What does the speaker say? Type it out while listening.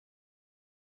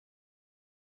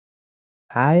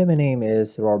Hi, my name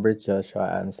is Robert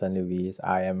Joshua I'm San Luis.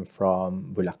 I am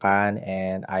from Bulacan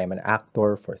and I am an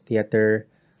actor for theater,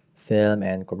 film,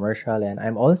 and commercial. And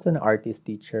I'm also an artist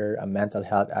teacher, a mental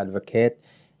health advocate,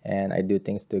 and I do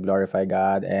things to glorify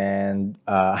God. And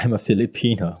I'm a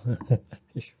Filipino.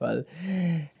 Usual.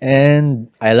 And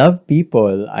I love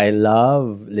people. I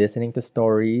love listening to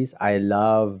stories. I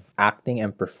love acting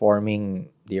and performing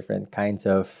different kinds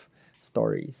of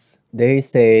stories. They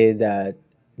say that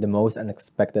the most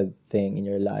unexpected thing in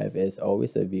your life is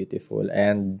always a beautiful.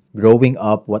 And growing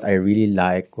up, what I really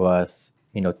like was,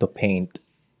 to paint.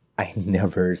 I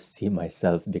never see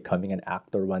myself becoming an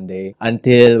actor one day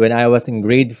until when I was in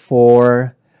grade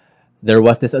 4, there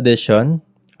was this audition.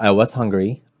 I was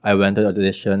hungry. I went to the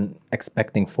audition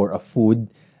expecting for a food,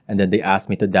 and then they asked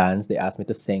me to dance, they asked me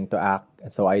to sing, to act,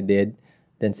 and so I did.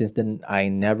 Then since then I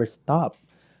never stopped.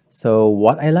 So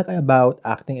what I like about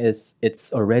acting is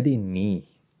it's already in me.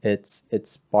 It's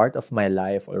part of my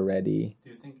life already.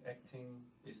 Do you think acting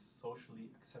is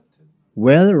socially accepted?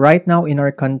 Well, right now in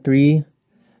our country,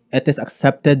 it is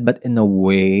accepted, but in a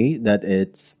way that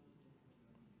it's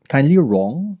kindly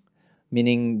wrong,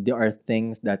 meaning there are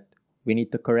things that we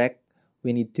need to correct,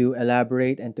 we need to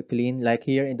elaborate and to clean. Like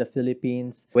here in the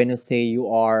Philippines, when you say you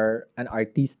are an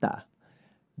artista,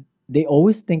 they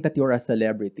always think that you're a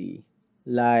celebrity.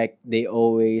 Like they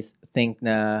always think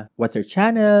na what's your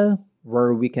channel,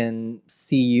 where we can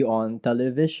see you on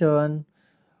television,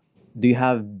 do you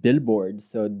have billboards?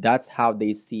 So that's how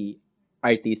they see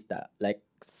artista, like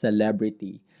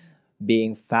celebrity,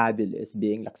 being fabulous,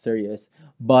 being luxurious.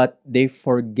 But they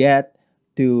forget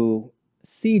to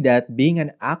see that being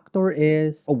an actor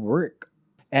is a work.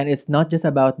 And it's not just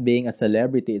about being a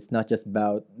celebrity, it's not just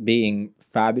about being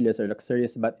fabulous or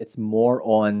luxurious, but it's more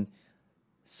on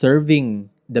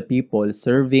serving the people,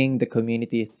 serving the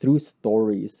community through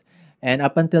stories. And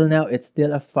up until now, it's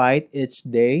still a fight each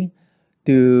day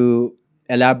to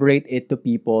elaborate it to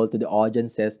people, to the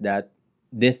audiences, that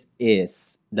this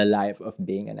is the life of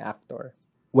being an actor.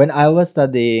 When I was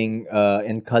studying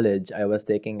in college, I was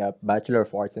taking a Bachelor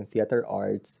of Arts in Theater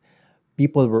Arts.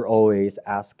 People were always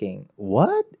asking,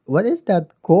 "What? What is that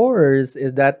course?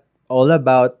 Is that all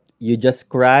about you just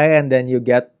cry and then you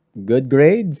get good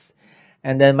grades?"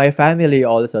 And then my family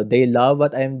also, they love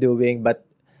what I'm doing, but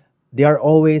they are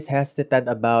always hesitant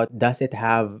about, does it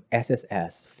have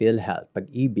SSS, PhilHealth,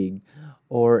 Pag-ibig,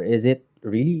 or is it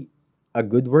really a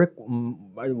good work?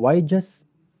 Why just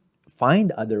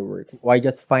find other work? Why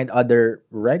just find other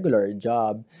regular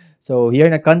job? So here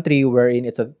in a country wherein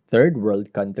it's a third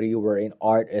world country, wherein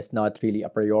art is not really a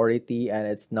priority and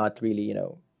it's not really,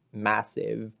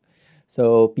 massive.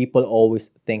 So people always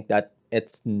think that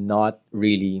it's not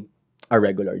really a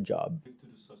regular job. Give to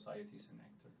the society as an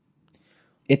actor.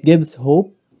 It gives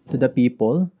hope to the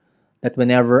people that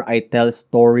whenever I tell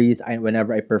stories and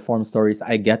whenever I perform stories,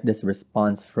 I get this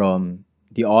response from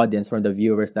the audience, from the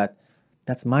viewers, that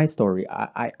that's my story.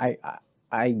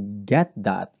 I get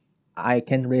that. I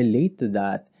can relate to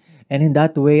that. And in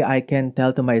that way, I can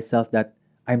tell to myself that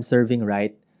I'm serving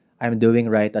right. I'm doing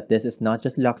right, that this is not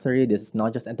just luxury, this is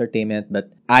not just entertainment,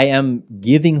 but I am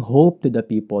giving hope to the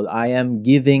people. I am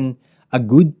giving a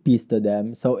good piece to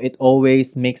them. So it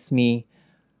always makes me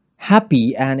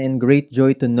happy and in great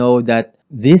joy to know that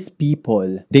these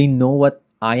people, they know what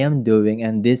I am doing,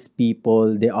 and these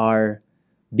people, they are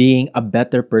being a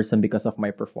better person because of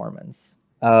my performance.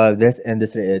 This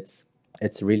industry,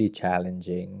 it's really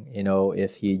challenging.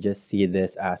 If you just see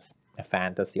this as a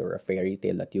fantasy or a fairy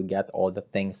tale that you get all the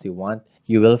things you want,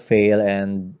 you will fail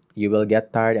and you will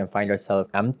get tired and find yourself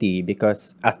empty,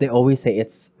 because as they always say,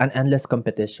 it's an endless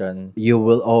competition. You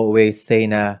will always say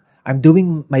na, I'm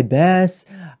doing my best,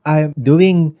 I'm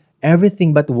doing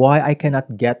everything, but why I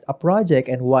cannot get a project,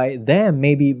 and why them?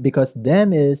 Maybe because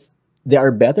them is they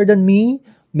are better than me,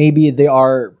 maybe they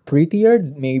are prettier,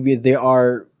 maybe they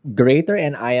are greater,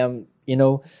 and I am,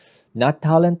 not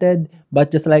talented.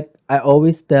 But just like I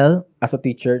always tell as a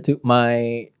teacher to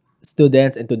my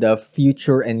students and to the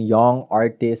future and young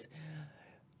artists,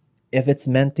 if it's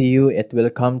meant to you, it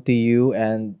will come to you,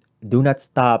 and do not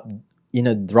stop.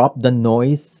 Drop the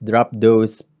noise, drop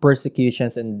those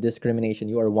persecutions and discrimination.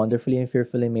 You are wonderfully and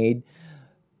fearfully made.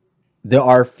 There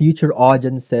are future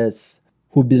audiences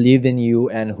who believe in you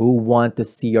and who want to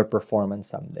see your performance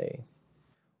someday.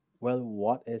 Well,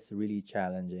 what is really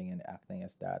challenging in acting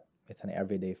is that it's an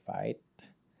everyday fight.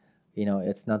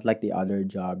 It's not like the other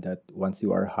job that once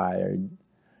you are hired,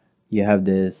 you have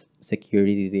this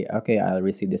security. Okay, I'll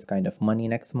receive this kind of money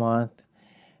next month,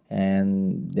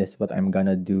 and this is what I'm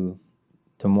gonna do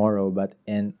tomorrow. But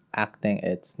in acting,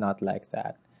 it's not like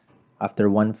that. After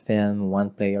one film, one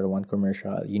play, or one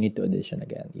commercial, you need to audition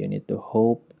again. You need to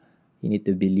hope, you need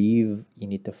to believe, you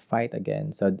need to fight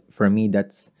again. So for me,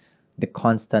 that's the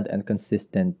constant and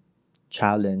consistent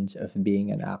challenge of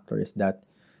being an actor, is that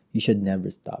you should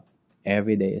never stop.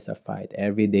 Every day is a fight.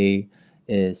 Every day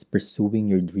is pursuing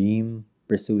your dream,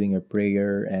 pursuing your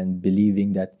prayer, and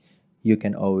believing that you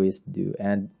can always do.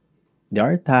 And there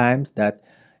are times that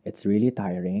it's really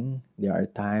tiring. There are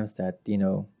times that,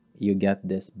 you get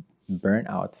this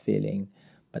burnout feeling.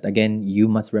 But again, you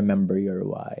must remember your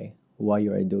why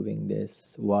you are doing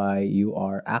this, why you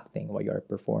are acting, why you are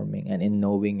performing. And in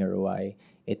knowing your why,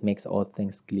 it makes all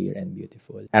things clear and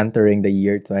beautiful. Entering the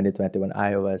year 2021,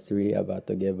 I was really about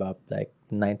to give up. Like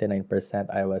 99%,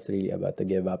 I was really about to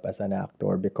give up as an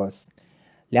actor, because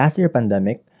last year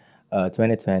pandemic,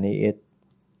 2020,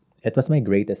 it was my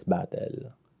greatest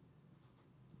battle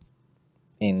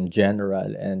in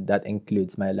general, and that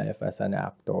includes my life as an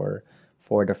actor.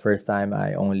 For the first time,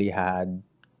 I only had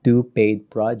two paid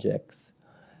projects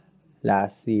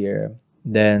last year.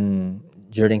 Then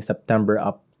during September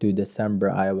up to December,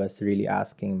 I was really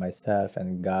asking myself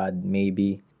and God,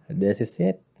 maybe this is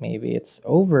it. Maybe it's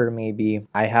over. Maybe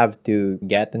I have to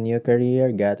get a new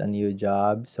career, get a new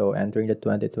job. So entering the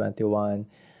 2021,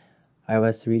 I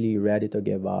was really ready to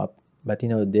give up. But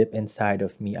deep inside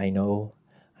of me, I know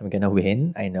I'm gonna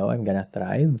win. I know I'm gonna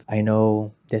thrive. I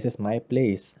know this is my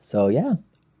place. So yeah,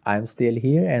 I'm still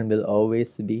here and will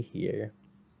always be here.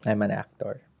 I'm an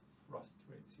actor.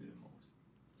 Frustrates you the most?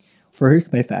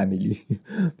 First, my family,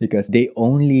 because they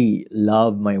only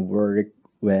love my work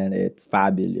when it's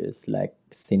fabulous, like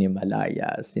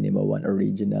Cinemalaya, Cinema One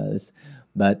Originals.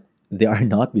 But they are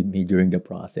not with me during the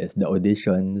process, the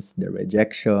auditions, the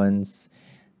rejections,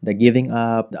 the giving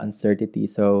up, the uncertainty.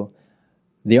 So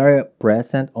they are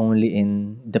present only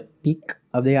in the peak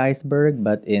of the iceberg,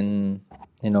 but in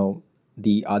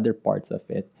the other parts of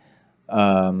it,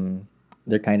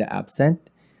 they're kind of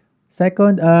absent.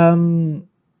 Second,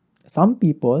 some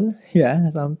people, yeah,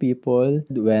 some people,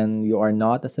 when you are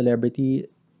not a celebrity,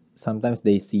 sometimes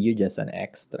they see you just an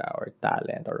extra or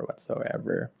talent or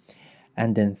whatsoever.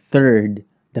 And then third,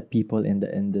 the people in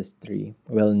the industry.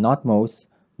 Well, not most,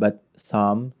 but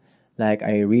some. Like,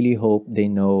 I really hope they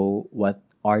know what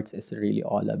arts is really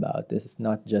all about. This is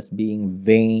not just being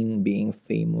vain, being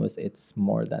famous. It's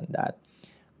more than that.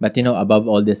 But above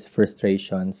all these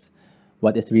frustrations,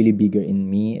 what is really bigger in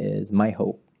me is my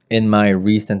hope. In my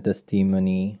recent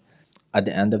testimony, at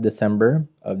the end of December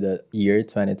of the year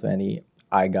 2020,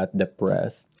 I got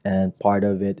depressed. And part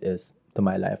of it is to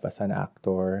my life as an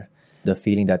actor. The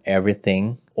feeling that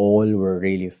everything, all were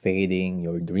really fading,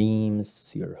 your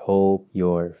dreams, your hope,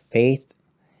 your faith.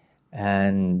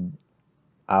 And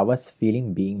I was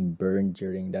feeling being burned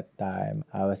during that time.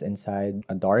 I was inside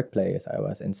a dark place. I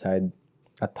was inside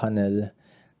a tunnel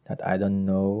that I don't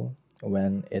know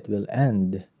when it will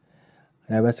end.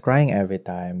 And I was crying every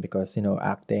time because,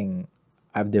 acting,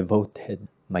 I've devoted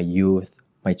my youth,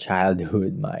 my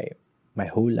childhood, my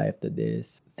whole life to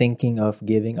this. Thinking of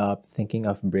giving up, thinking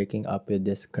of breaking up with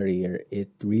this career, it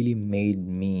really made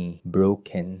me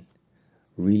broken.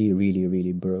 Really, really,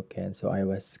 really broken. So I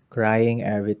was crying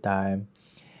every time.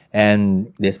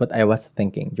 And this is what I was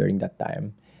thinking during that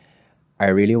time. I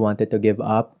really wanted to give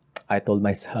up. I told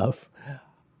myself,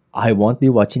 I won't be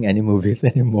watching any movies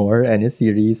anymore, any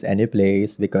series, any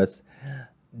plays, because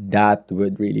that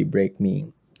would really break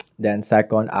me. Then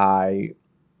second, I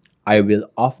will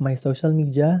off my social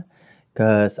media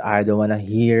because I don't want to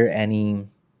hear any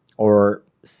or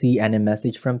see any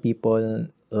message from people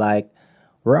like,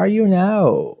 where are you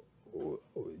now?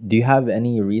 Do you have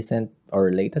any recent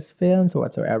or latest films or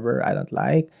whatsoever I don't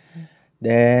like?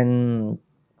 Then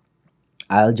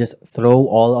I'll just throw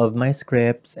all of my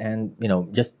scripts and,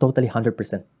 just totally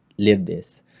 100% live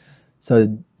this.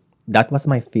 So that was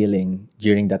my feeling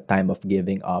during that time of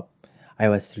giving up. I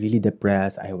was really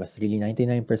depressed. I was really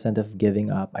 99% of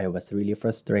giving up. I was really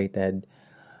frustrated.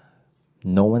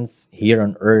 No one's here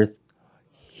on earth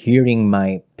hearing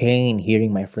my pain,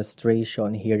 hearing my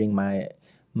frustration, hearing my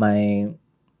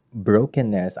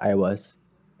brokenness. I was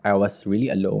really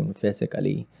alone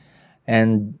physically.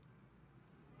 And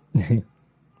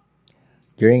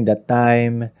during that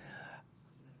time,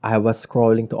 I was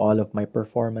scrolling to all of my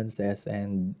performances,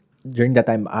 and during that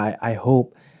time I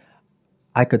hope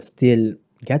I could still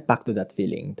get back to that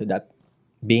feeling, to that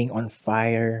being on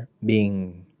fire,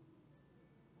 being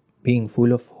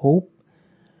full of hope,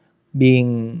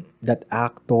 being that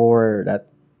actor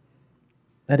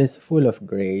that is full of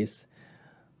grace.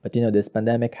 But this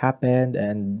pandemic happened,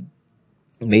 and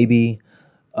maybe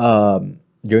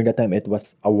during that time it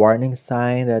was a warning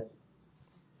sign that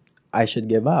I should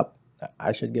give up.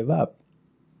 I should give up.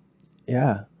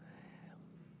 Yeah.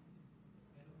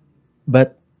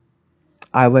 But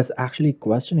I was actually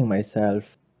questioning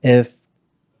myself if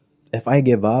I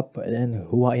give up, then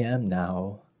who I am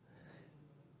now?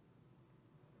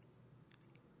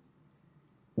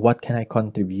 What can I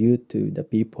contribute to the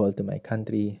people, to my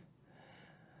country?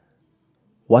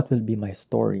 What will be my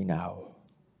story now?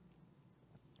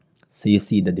 So you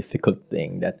see the difficult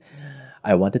thing that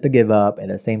I wanted to give up at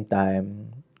the same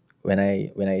time when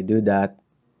I do that,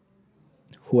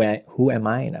 who am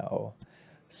I now?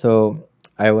 So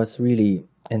I was really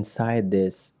inside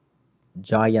this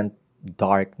giant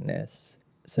darkness.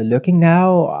 So looking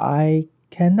now, I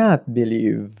cannot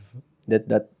believe that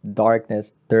that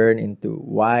darkness turned into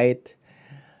white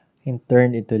and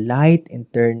turned into light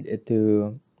and turned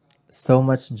into so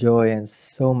much joy and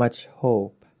so much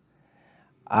hope.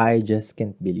 I just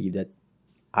can't believe that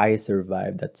I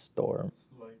survived that storm. It's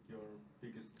like your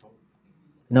biggest hope.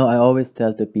 No, I always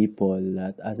tell to people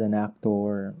that as an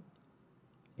actor,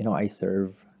 I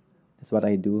serve. That's what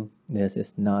I do. This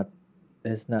is not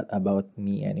about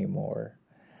me anymore.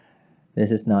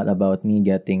 This is not about me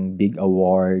getting big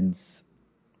awards,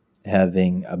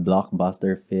 having a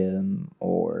blockbuster film,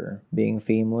 or being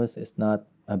famous. It's not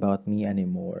about me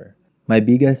anymore. My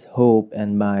biggest hope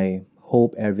and my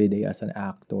hope every day as an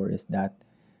actor is that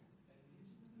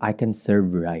I can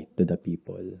serve right to the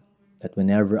people. That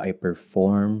whenever I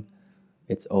perform,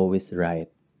 it's always right.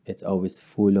 It's always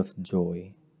full of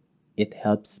joy. It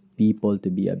helps people to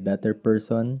be a better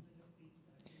person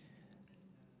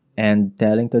and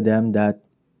telling to them that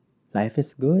life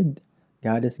is good,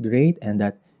 God is great, and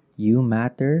that you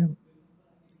matter,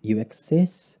 you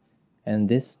exist, and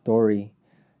this story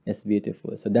is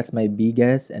beautiful. So that's my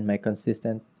biggest and my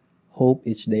consistent hope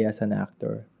each day as an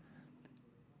actor,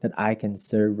 that I can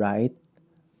serve right,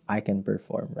 I can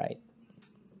perform right.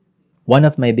 One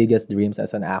of my biggest dreams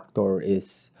as an actor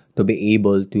is to be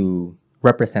able to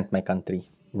represent my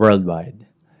country worldwide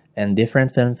and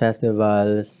different film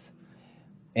festivals,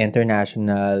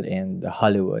 international and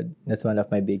Hollywood. That's one of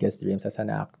my biggest dreams as an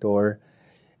actor.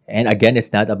 And again,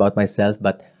 it's not about myself,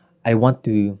 but I want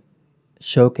to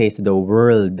showcase to the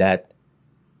world that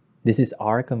this is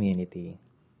our community.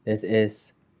 This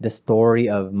is the story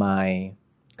of my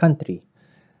country.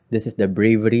 This is the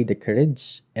bravery, the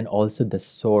courage, and also the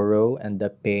sorrow and the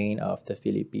pain of the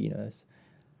Filipinos.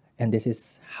 And this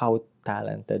is how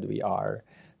talented we are.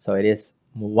 So it is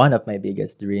one of my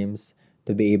biggest dreams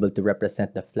to be able to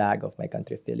represent the flag of my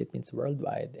country, Philippines,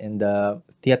 worldwide in the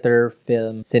theater,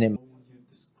 film, cinema. How would you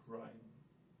describe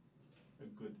a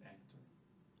good actor?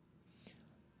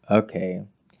 Okay,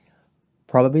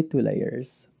 probably two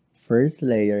layers. First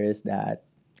layer is that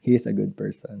he is a good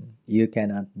person. You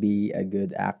cannot be a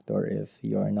good actor if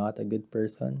you're not a good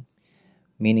person,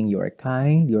 meaning you're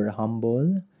kind, you're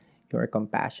humble, you're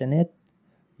compassionate,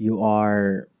 you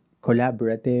are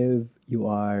collaborative, you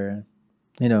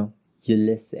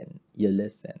listen.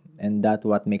 And that's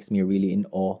what makes me really in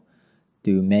awe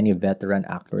to many veteran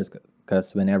actors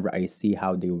because whenever I see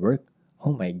how they work,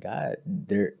 oh my God,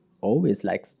 they're always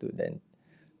like student.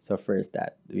 So first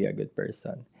that be a good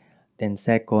person. Then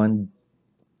second,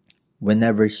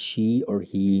 whenever she or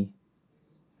he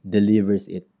delivers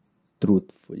it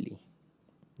truthfully.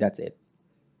 That's it.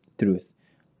 Truth.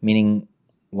 Meaning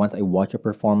once I watch a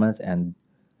performance and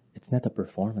it's not a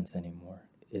performance anymore.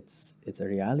 It's a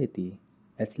reality.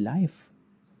 It's life.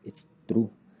 It's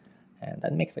true. And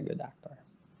that makes a good actor.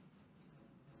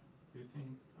 Do you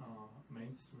think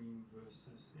mainstream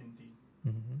versus indie,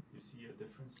 Mhm. you see a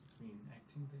difference between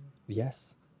acting there?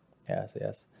 Yes. Yes,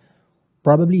 yes.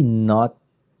 Probably not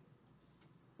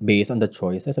based on the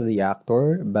choices of the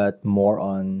actor, but more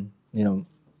on,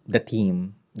 the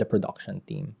team, the production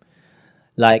team.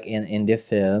 Like in the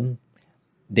film,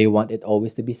 they want it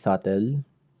always to be subtle.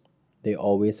 They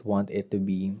always want it to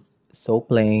be so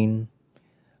plain,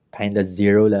 kind of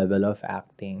zero level of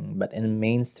acting. But in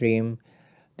mainstream,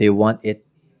 they want it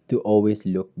to always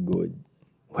look good.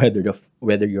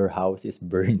 Whether your house is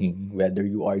burning, whether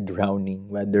you are drowning,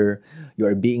 whether you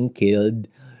are being killed,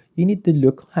 you need to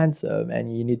look handsome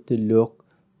and you need to look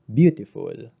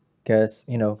beautiful because,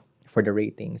 for the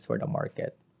ratings, for the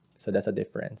market. So that's a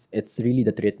difference. It's really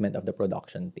the treatment of the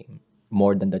production team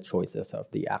more than the choices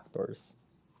of the actors.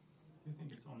 Do you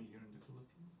think it's only here in the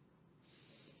Philippines?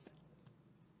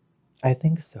 I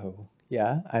think so.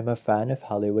 Yeah, I'm a fan of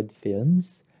Hollywood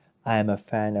films. I'm a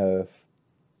fan of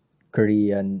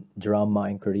Korean drama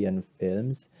and Korean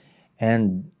films.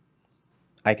 And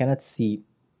I cannot see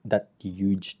that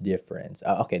huge difference.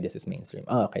 Okay, this is mainstream.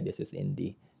 Oh, okay, this is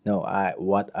indie. No,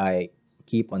 I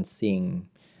keep on seeing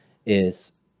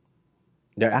is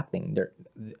they're acting.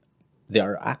 They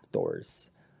are actors.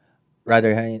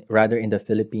 Rather in the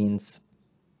Philippines,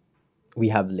 we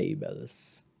have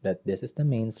labels that this is the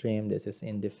mainstream, this is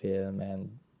indie film,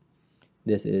 and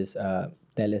this is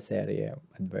teleserye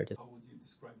advertisement. How would you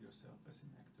describe yourself as an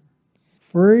actor?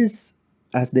 First,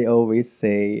 as they always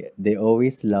say, they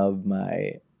always love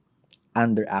my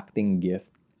underacting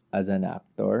gift as an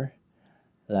actor.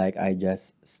 Like I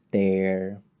just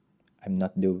stare, I'm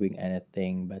not doing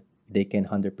anything, but they can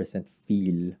 100%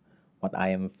 feel what I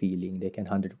am feeling. They can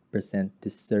 100%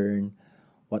 discern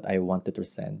what I want to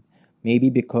present. Maybe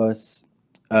because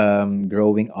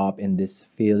growing up in this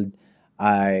field,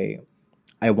 I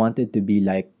I wanted to be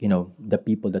like, the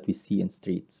people that we see in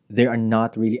streets. They are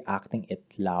not really acting it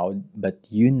loud, but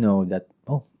you know that,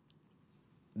 oh,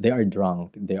 they are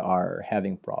drunk, they are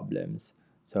having problems.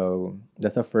 So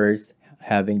that's the first,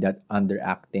 having that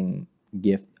underacting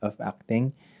gift of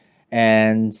acting.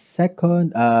 And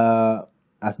second,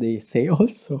 as they say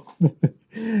also,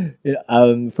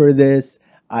 yeah, for this,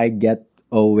 I get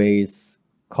always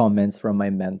comments from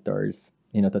my mentors,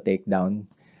 to take down.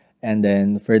 And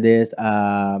then for this,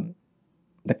 the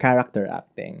character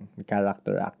acting,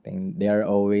 they are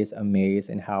always amazed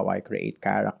in how I create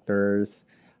characters,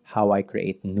 how I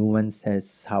create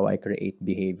nuances, how I create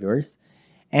behaviors.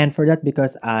 And for that,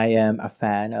 because I am a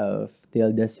fan of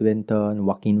Tilda Swinton,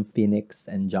 Joaquin Phoenix,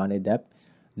 and Johnny Depp,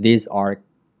 these are,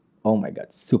 oh my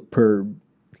god, superb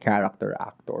character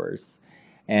actors.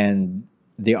 And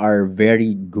they are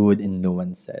very good in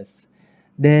nuances.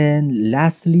 Then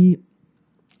lastly,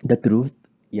 the truth,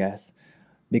 yes,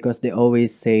 because they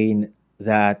always say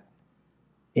that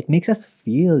it makes us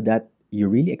feel that you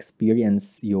really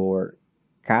experience your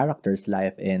character's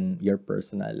life in your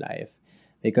personal life.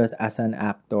 Because as an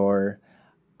actor,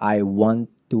 I want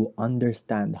to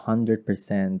understand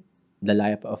 100% the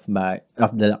life of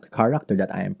the character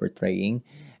that I am portraying,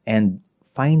 and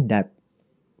find that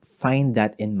find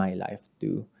that in my life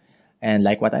too. And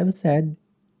like what I've said,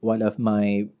 one of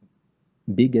my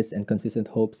biggest and consistent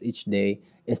hopes each day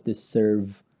is to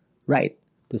serve right,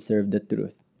 to serve the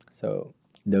truth. So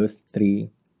those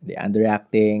three, the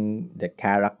underacting, the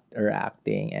character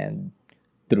acting, and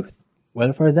truth.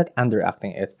 Well, for that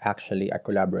underacting, it's actually a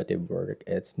collaborative work.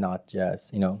 It's not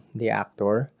just, the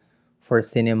actor. For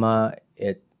cinema,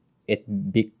 it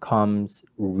becomes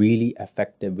really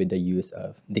effective with the use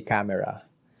of the camera,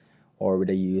 or with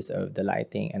the use of the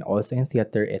lighting. And also in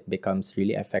theater, it becomes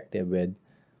really effective with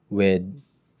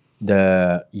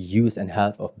the use and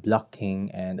help of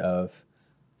blocking and of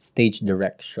stage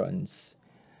directions.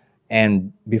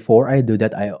 And before I do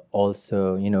that, I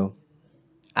also,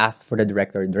 ask for the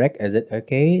director, direct, is it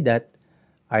okay that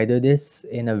I do this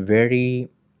in a very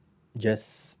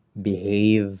just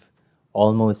behave,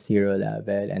 almost zero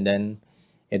level? And then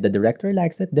if the director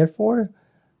likes it, therefore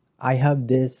I have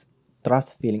this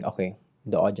trust feeling, okay,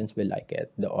 the audience will like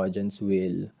it. The audience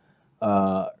will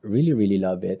really, really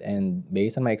love it. And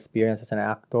based on my experience as an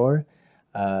actor,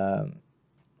 um,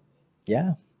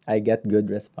 yeah, I get good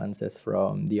responses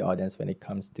from the audience when it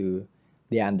comes to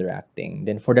the underacting.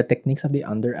 Then for the techniques of the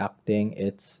underacting,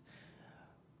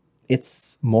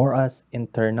 it's more as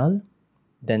internal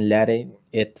than letting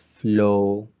it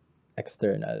flow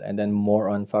external, and then more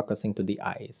on focusing to the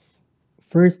eyes.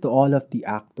 First, to all of the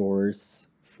actors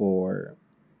for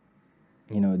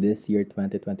this year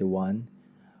 2021,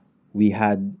 we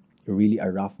had really a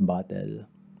rough battle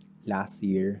last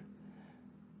year.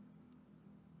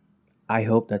 I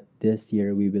hope that this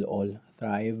year we will all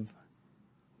thrive.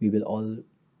 We will all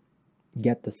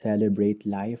get to celebrate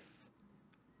life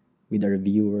with our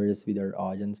viewers, with our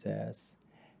audiences,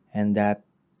 and that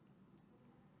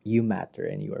you matter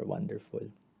and you are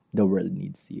wonderful. The world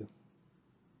needs you.